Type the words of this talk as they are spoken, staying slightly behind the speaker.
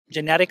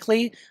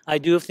Genetically, I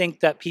do think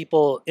that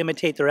people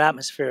imitate their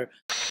atmosphere.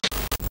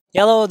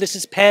 Hello, this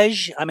is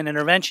Pej. I'm an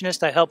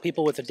interventionist. I help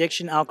people with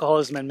addiction,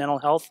 alcoholism, and mental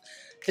health.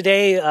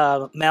 Today,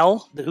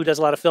 Mel, who does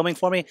a lot of filming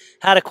for me,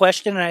 had a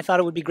question, and I thought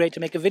it would be great to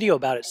make a video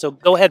about it. So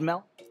go ahead,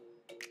 Mel.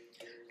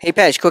 Hey,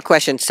 Pej, quick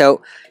question.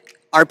 So,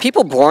 are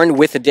people born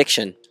with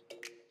addiction?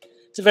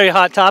 It's a very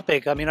hot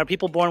topic. I mean, are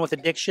people born with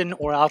addiction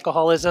or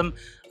alcoholism?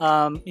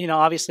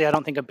 Obviously, I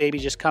don't think a baby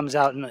just comes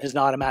out and is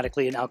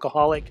automatically an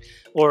alcoholic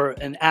or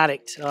an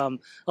addict. A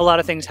lot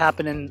of things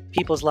happen in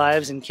people's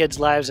lives and kids'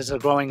 lives as they're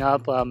growing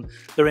up.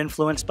 They're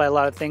influenced by a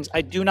lot of things.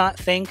 I do not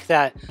think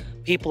that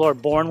people are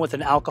born with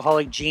an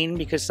alcoholic gene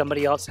because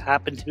somebody else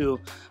happened to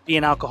be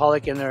an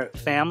alcoholic in their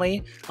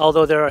family,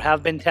 although there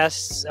have been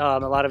tests, a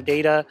lot of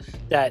data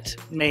that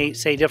may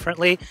say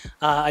differently.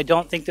 I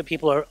don't think that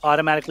people are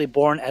automatically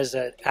born as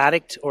an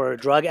addict or a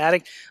drug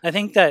addict. I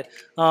think that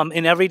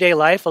in everyday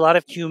life, a lot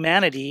of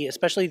humanity,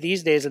 especially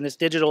these days in this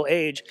digital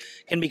age,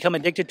 can become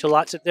addicted to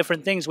lots of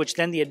different things, which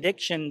then the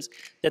addictions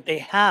that they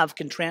have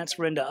can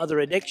transfer into other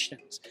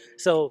addictions.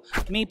 So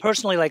me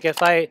personally, like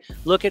if I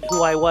look at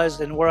who I was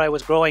and where I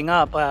was growing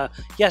up,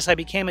 yes, I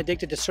became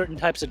addicted to certain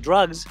types of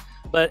drugs,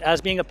 but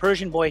as being a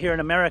Persian boy here in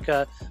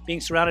America,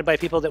 being surrounded by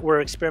people that were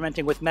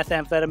experimenting with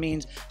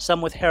methamphetamines,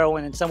 some with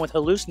heroin and some with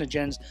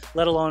hallucinogens,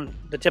 let alone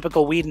the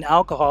typical weed and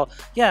alcohol,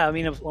 yeah, I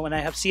mean, when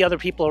I see other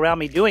people around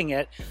me doing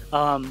it,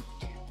 I'm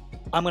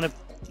going to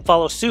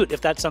follow suit if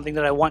that's something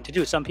that I want to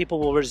do. Some people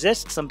will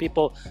resist, some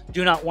people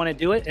do not want to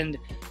do it, and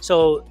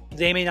so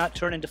they may not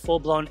turn into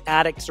full-blown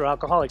addicts or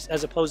alcoholics,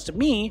 as opposed to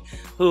me,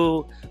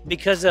 who,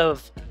 because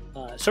of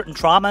certain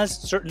traumas,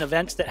 certain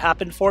events that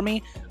happened for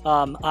me,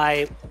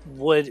 I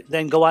would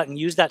then go out and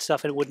use that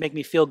stuff, and it would make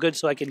me feel good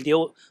so I can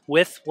deal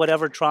with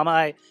whatever trauma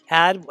I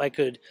had. I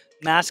could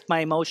mask my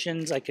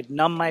emotions, I could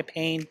numb my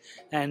pain,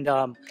 and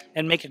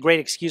make a great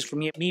excuse for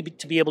me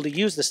to be able to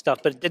use this stuff.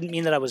 But it didn't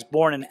mean that I was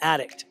born an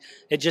addict.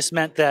 It just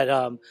meant that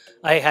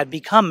I had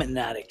become an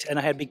addict and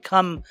I had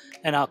become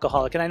an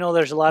alcoholic. And I know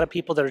there's a lot of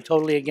people that are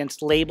totally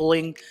against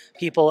labeling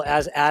people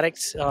as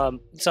addicts.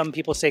 Some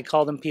people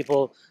call them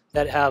people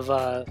that have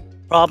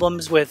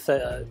problems with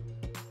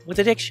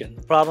addiction,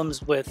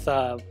 problems with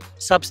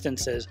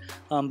substances.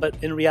 But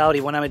in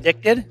reality, when I'm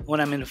addicted, when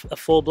I'm in a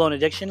full-blown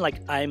addiction,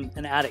 like I'm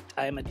an addict,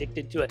 I am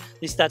addicted to it.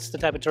 At least that's the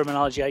type of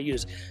terminology I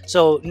use.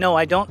 So no,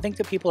 I don't think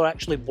that people are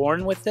actually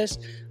born with this.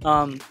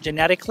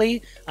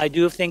 Genetically, I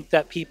do think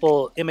that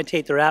people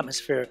imitate their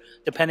atmosphere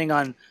depending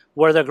on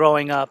where they're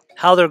growing up,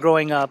 how they're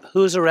growing up,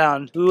 who's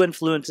around, who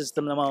influences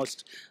them the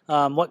most,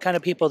 what kind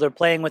of people they're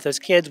playing with as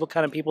kids, what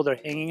kind of people they're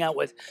hanging out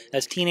with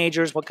as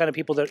teenagers, what kind of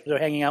people they're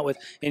hanging out with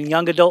in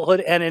young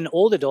adulthood and in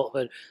old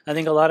adulthood. I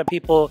think a lot of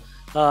people,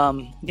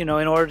 in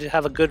order to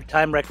have a good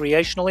time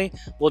recreationally,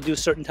 will do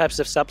certain types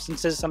of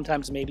substances,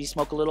 sometimes maybe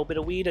smoke a little bit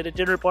of weed at a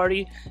dinner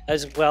party,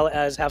 as well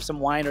as have some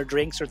wine or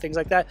drinks or things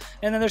like that.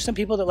 And then there's some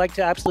people that like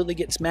to absolutely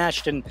get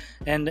smashed and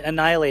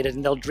annihilated,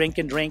 and they'll drink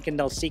and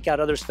they'll seek out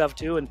other stuff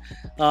too, and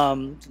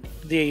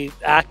they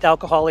act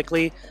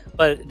alcoholically,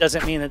 but it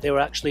doesn't mean that they were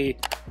actually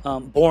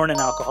born an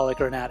alcoholic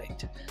or an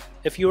addict.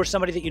 If you are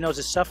somebody that you know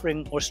is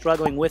suffering or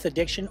struggling with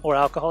addiction or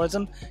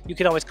alcoholism, you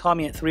can always call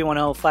me at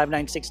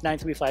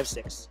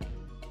 310-596-9356.